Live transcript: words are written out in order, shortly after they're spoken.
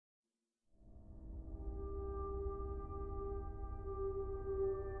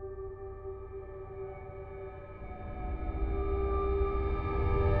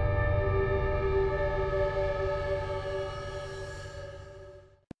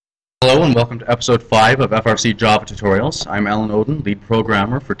Hello and welcome to episode 5 of FRC Java Tutorials. I'm Alan Oden, lead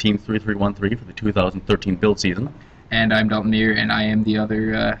programmer for Team 3313 for the 2013 build season. And I'm Dalton Myhr, and I am the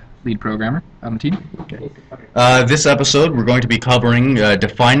other lead programmer on the team. Okay. This episode we're going to be covering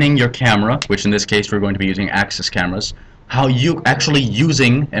defining your camera, which in this case we're going to be using axis cameras, how you actually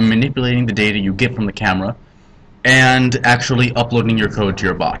using and manipulating the data you get from the camera, and actually uploading your code to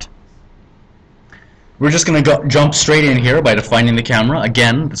your bot. We're just going to jump straight in here by defining the camera.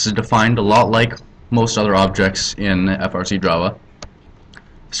 Again, this is defined a lot like most other objects in FRC Java.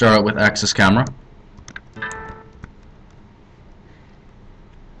 Start out with axis camera.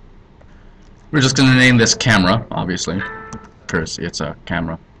 We're just going to name this camera, obviously, because it's a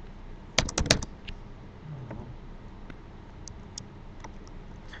camera.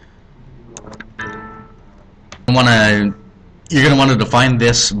 You're going to want to define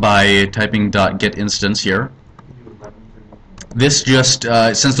this by typing .getInstance here. This just,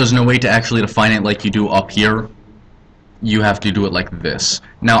 since there's no way to actually define it like you do up here, you have to do it like this.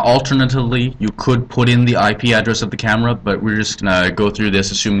 Now, alternatively, you could put in the IP address of the camera, but we're just going to go through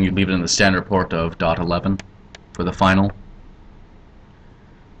this assuming you leave it in the standard port of .11 for the final.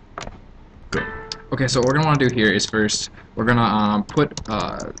 Go. Okay, so what we're going to want to do here is first, we're going to put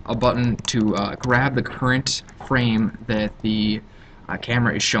a button to grab the current frame that the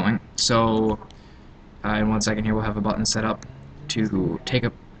camera is showing. So in 1 second here we'll have a button set up to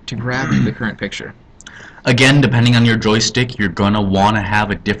grab the current picture. Again, depending on your joystick, you're going to want to have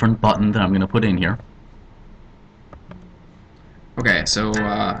a different button that I'm going to put in here. Okay, so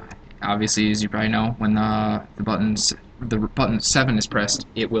obviously, as you probably know, when the button 7 is pressed,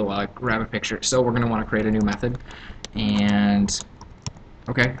 it will grab a picture. So we're going to want to create a new method, and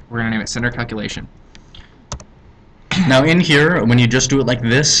okay, we're going to name it center calculation. Now in here, when you just do it like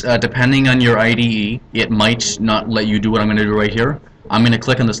this, depending on your IDE, it might not let you do what I'm going to do right here. I'm going to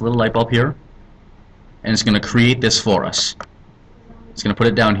click on this little light bulb here, and it's going to create this for us. It's going to put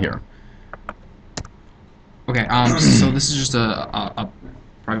it down here. Okay, so this is just a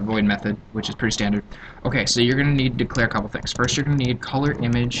private void method, which is pretty standard. Okay, so you're going to need to declare a couple things. First, you're going to need color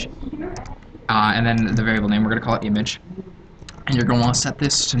image, and then the variable name, we're going to call it image. And you're going to want to set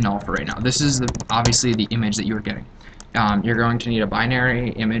this to null for right now. This is obviously the image that you're getting. You're going to need a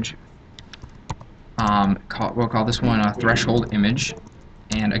binary image. We'll call this one a threshold image,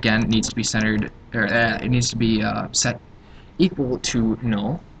 and again, it needs to be centered, or it needs to be set equal to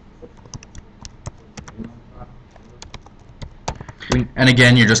null. And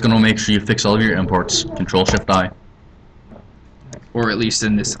again, you're just going to make sure you fix all of your imports. Control-Shift-I. Or at least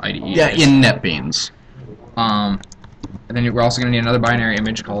in this IDE. Yeah, in NetBeans. And then we're also going to need another binary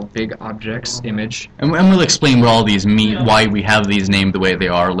image called big objects image. And we'll explain what all these mean, why we have these named the way they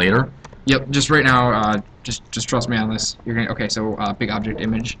are later. Yep, just right now, just trust me on this. You're going to, okay, so big object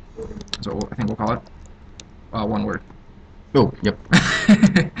image. So I think we'll call it one word. Oh, yep.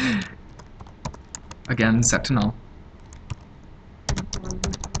 Again, set to null.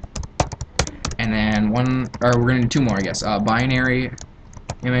 And then we're going to do two more, I guess. Binary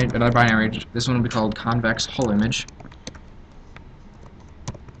image, another binary. This one will be called convex hull image.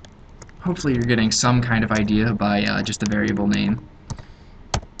 Hopefully you're getting some kind of idea by just the variable name.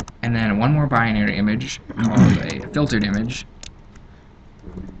 And then one more binary image called a filtered image.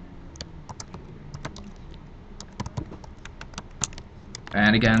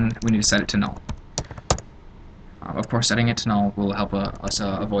 And again, we need to set it to null. Of course, setting it to null will help us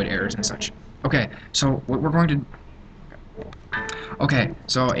avoid errors and such. Okay, so what we're going to... Okay,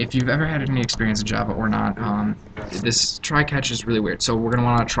 so if you've ever had any experience in Java or not, this try catch is really weird. So we're going to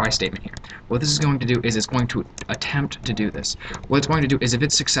want a try statement here. What this is going to do is it's going to attempt to do this. What it's going to do is if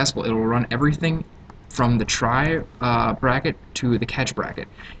it's successful, it will run everything from the try bracket to the catch bracket.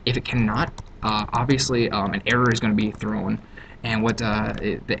 If it cannot, obviously an error is going to be thrown, and what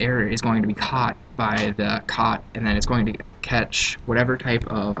the error is going to be caught by the caught, and then it's going to catch whatever type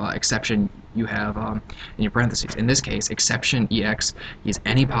of exception you have in your parentheses. In this case, exception EX is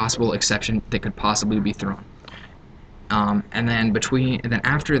any possible exception that could possibly be thrown. And then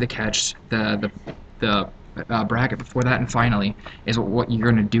after the catch, the bracket before that and finally is what you're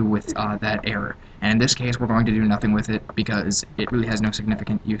going to do with that error. And in this case, we're going to do nothing with it because it really has no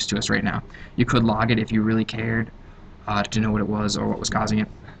significant use to us right now. You could log it if you really cared to know what it was or what was causing it.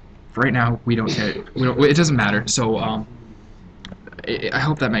 For right now, we don't care. It doesn't matter. So I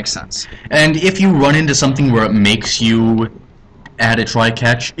hope that makes sense. And if you run into something where it makes you add a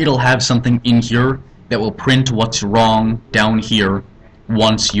try-catch, it'll have something in here that will print what's wrong down here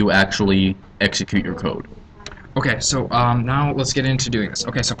once you actually execute your code. Okay, so now let's get into doing this.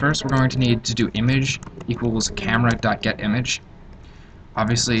 Okay, so first we're going to need to do image equals camera.getImage.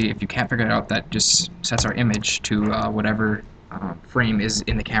 Obviously, if you can't figure it out, that just sets our image to whatever frame is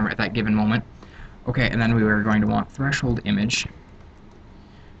in the camera at that given moment. Okay, and then we are going to want threshold image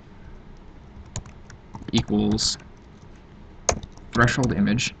equals threshold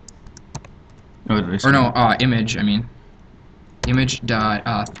image, or no, image, I mean, image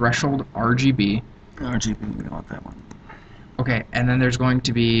dot threshold RGB. RGB, we don't want that one. Okay, and then there's going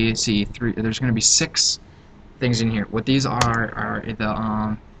to be, there's going to be 6 things in here. What these are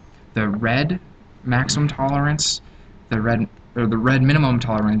the red maximum tolerance, the red minimum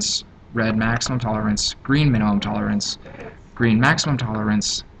tolerance, red maximum tolerance, green minimum tolerance, green maximum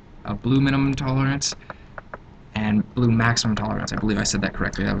tolerance, blue minimum tolerance, and blue maximum tolerance. I believe I said that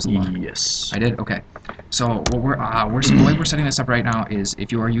correctly. That was a lot. Yes. I did? Okay. So what the way we're setting this up right now is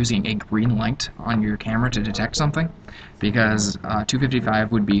if you are using a green light on your camera to detect something, because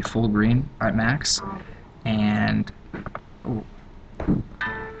 255 would be full green at max, and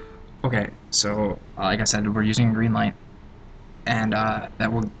okay, so like I said, we're using a green light, and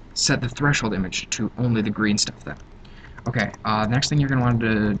that will set the threshold image to only the green stuff then. Okay, the next thing you're going to want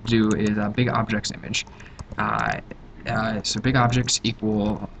to do is a big objects image. So big objects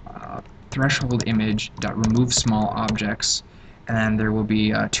equal threshold image dot remove small objects, and then there will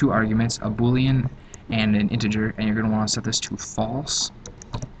be 2 arguments, a boolean and an integer, and you're going to want to set this to false,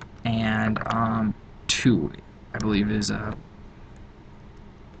 and 2 I believe is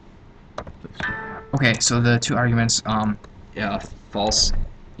okay, so the 2 arguments, false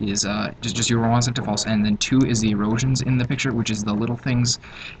is just you want to set to false, and then 2 is the erosions in the picture, which is the little things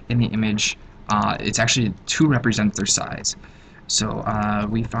in the image. It's actually 2 represent their size. So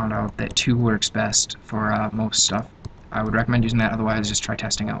we found out that 2 works best for most stuff. I would recommend using that, otherwise just try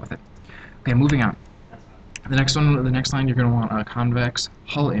testing out with it. Okay, moving on. The next line you're going to want a convex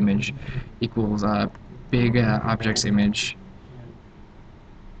hull image equals big objects image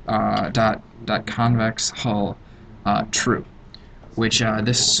dot convex hull true, which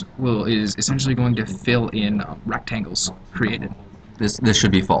this is essentially going to fill in rectangles created. This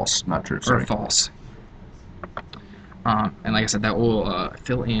should be false, not true. Sorry. Or false. And like I said, that will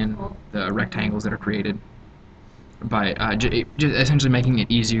fill in the rectangles that are created by just essentially making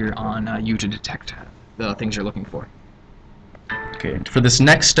it easier on you to detect the things you're looking for. Okay, for this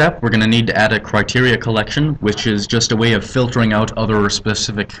next step, we're going to need to add a criteria collection, which is just a way of filtering out other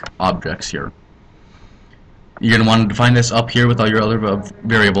specific objects here. You're going to want to define this up here with all your other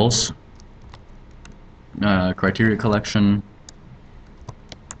variables. Criteria collection.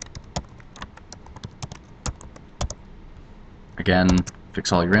 Again,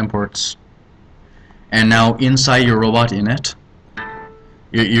 fix all your imports. And now inside your robot init,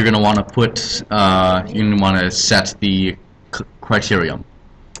 you're going to want to put, set the criterion.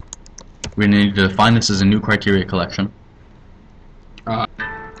 We need to define this as a new criteria collection. Alright,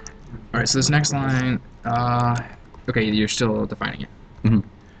 so this next line, okay, you're still defining it.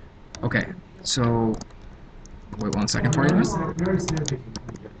 Mm-hmm. Okay, so, wait 1 second for you.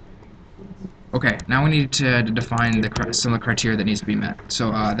 Okay, now we need to define some of the criteria that needs to be met.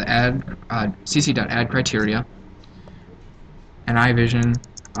 So the cc.add criteria, an eye vision,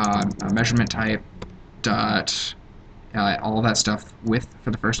 measurement type, all that stuff width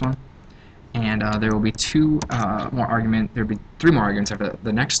for the first one, and there will be 2 more arguments. There will be 3 more arguments after that.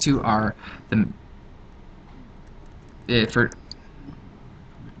 The next 2 are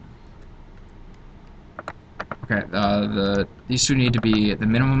these 2 need to be the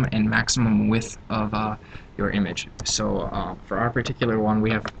minimum and maximum width of your image. So for our particular one,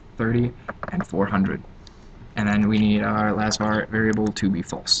 we have 30 and 400, and then we need our last variable to be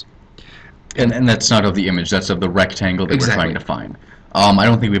false. And that's not of the image, that's of the rectangle that we're trying to find. I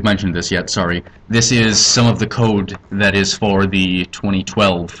don't think we've mentioned this yet, sorry. This is some of the code that is for the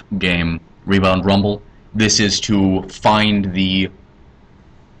 2012 game Rebound Rumble. This is to find the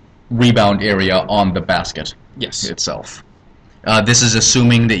rebound area on the basket itself. This is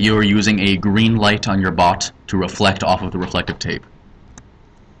assuming that you're using a green light on your bot to reflect off of the reflective tape.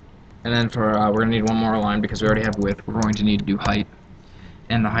 And then for we're going to need 1 more line because we already have width. We're going to need to do height.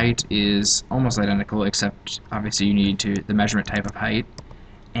 And the height is almost identical, except obviously you need the measurement type of height.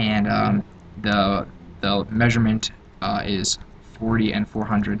 And the measurement is 40 and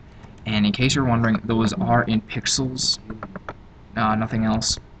 400. And in case you're wondering, those are in pixels, nothing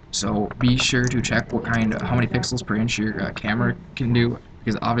else. So be sure to check how many pixels per inch your camera can do,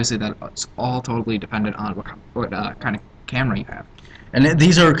 because obviously that's all totally dependent on what kind of camera you have. And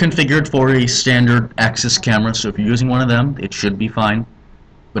these are configured for a standard Axis camera, so if you're using one of them, it should be fine.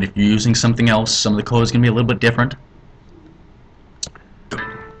 But if you're using something else, some of the code is going to be a little bit different.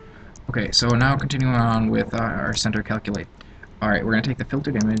 Okay, so now continuing on with our center calculate. Alright, we're going to take the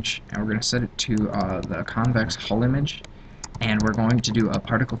filtered image and we're going to set it to the convex hull image, and we're going to do a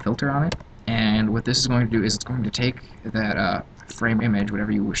particle filter on it. And what this is going to do is it's going to take that frame image,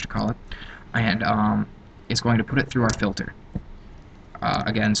 whatever you wish to call it, and it's going to put it through our filter.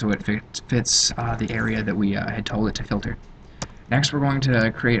 Again, so it fits the area that we had told it to filter. Next, we're going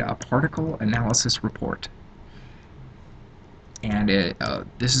to create a particle analysis report. And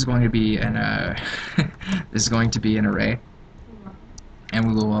this is going to be an this is going to be an array, and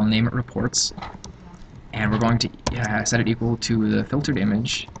we will name it reports, and we're going to set it equal to the filtered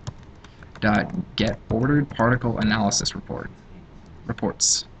image dot get ordered particle analysis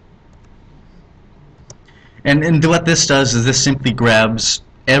reports. And what this does is this simply grabs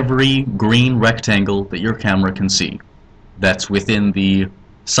every green rectangle that your camera can see that's within the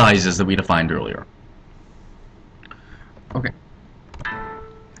sizes that we defined earlier.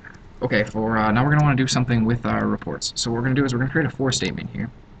 Okay, for now we're going to want to do something with our reports. So what we're going to do is we're going to create a for statement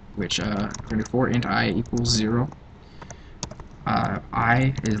here, which we're going to do for int I equals 0.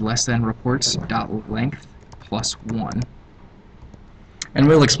 I is less than reports dot length plus 1. And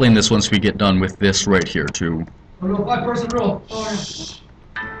we'll explain this once we get done with this right here too. Five-person rule.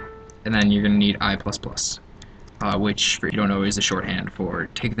 And then you're going to need I++, which, for you don't know, is the shorthand for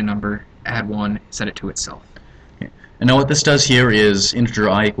take the number, add 1, set it to itself. And now what this does here is integer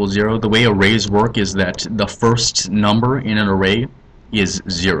I equals 0. The way arrays work is that the first number in an array is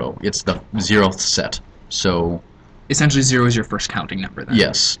 0. It's the 0th set. So essentially 0 is your first counting number then.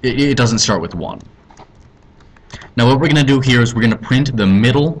 yes, it doesn't start with 1. Now what we're going to do here is we're going to print the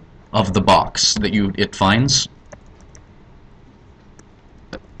middle of the box that it finds.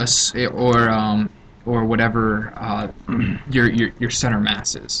 Or whatever your center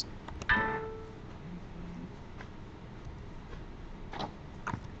mass is.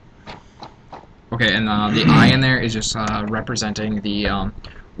 Okay, and the I in there is just representing the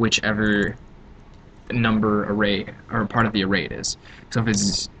whichever number array or part of the array it is. So if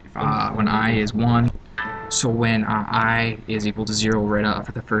it's when I is 1, so when I is equal to 0 right off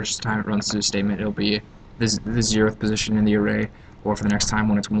at the first time it runs through the statement, it'll be the 0th position in the array. Or for the next time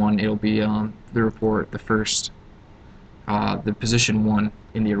when it's 1, it'll be the report, the first, the position 1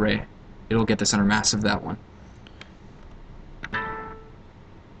 in the array. It'll get the center mass of that one.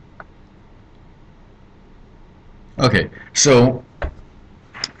 Okay, so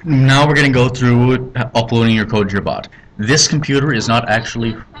now we're going to go through uploading your code to your bot. This computer is not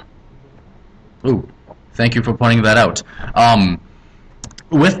actually... Ooh, thank you for pointing that out.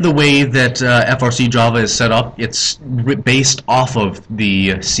 With the way that FRC Java is set up, it's based off of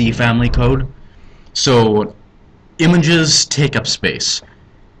the C family code. So images take up space.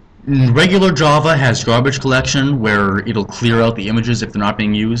 Regular Java has garbage collection where it'll clear out the images if they're not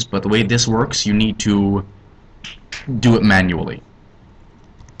being used, but the way this works, you need to do it manually.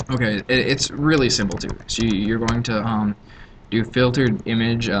 Okay, it's really simple too. So you're going to do filtered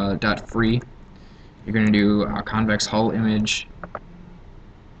image dot free. You're going to do convex hull image.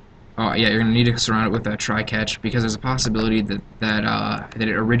 Yeah, you're going to need to surround it with a try catch because there's a possibility that it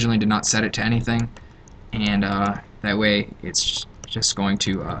originally did not set it to anything, and that way it's just going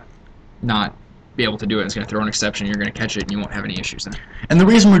to not be able to do it. It's going to throw an exception. You're going to catch it, and you won't have any issues then. And the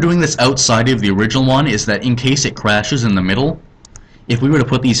reason we're doing this outside of the original one is that in case it crashes in the middle, if we were to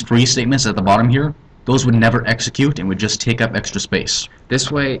put these free statements at the bottom here, those would never execute and would just take up extra space.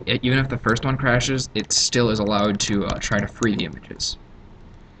 This way, even if the first one crashes, it still is allowed to try to free the images.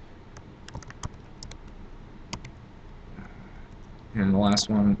 And the last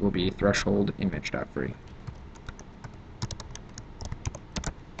one will be threshold image.free.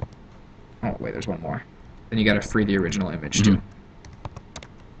 Oh wait, there's one more. Then you gotta free the original image too.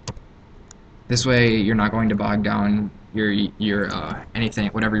 This way you're not going to bog down your anything,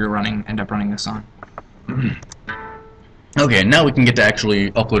 whatever you're running, end up running this on. Okay, now we can get to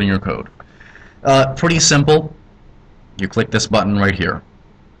actually uploading your code. Pretty simple. You click this button right here.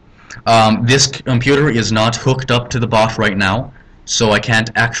 This computer is not hooked up to the bot right now, so I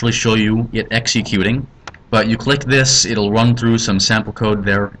can't actually show you it executing, but you click this, it'll run through some sample code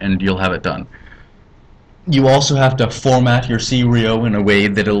there, and you'll have it done. You also have to format your CRIO in a way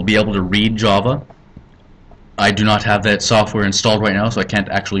that it'll be able to read Java. I do not have that software installed right now, so I can't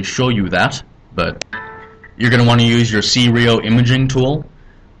actually show you that, but you're going to want to use your CRIO imaging tool.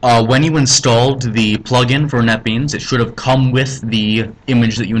 When you installed the plugin for NetBeans, it should have come with the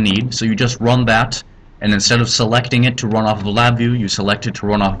image that you need, so you just run that, and instead of selecting it to run off of LabVIEW, you select it to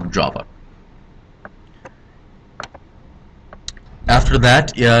run off of Java. After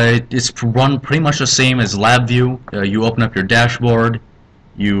that, it's run pretty much the same as LabVIEW. You open up your dashboard,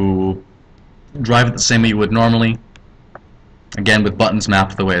 you drive it the same way you would normally, again with buttons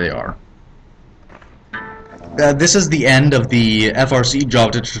mapped the way they are. This is the end of the FRC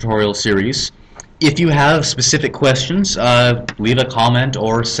Java tutorial series. If you have specific questions, leave a comment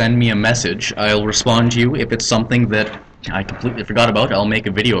or send me a message. I'll respond to you. If it's something that I completely forgot about, I'll make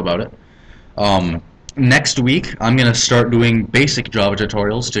a video about it. Next week, I'm going to start doing basic Java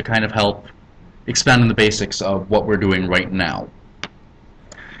tutorials to kind of help expand on the basics of what we're doing right now.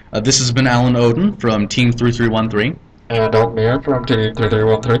 This has been Alan Oden from Team 3313. And Dalton Myhr from Team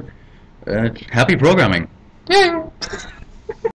 3313. Happy programming! Yeah.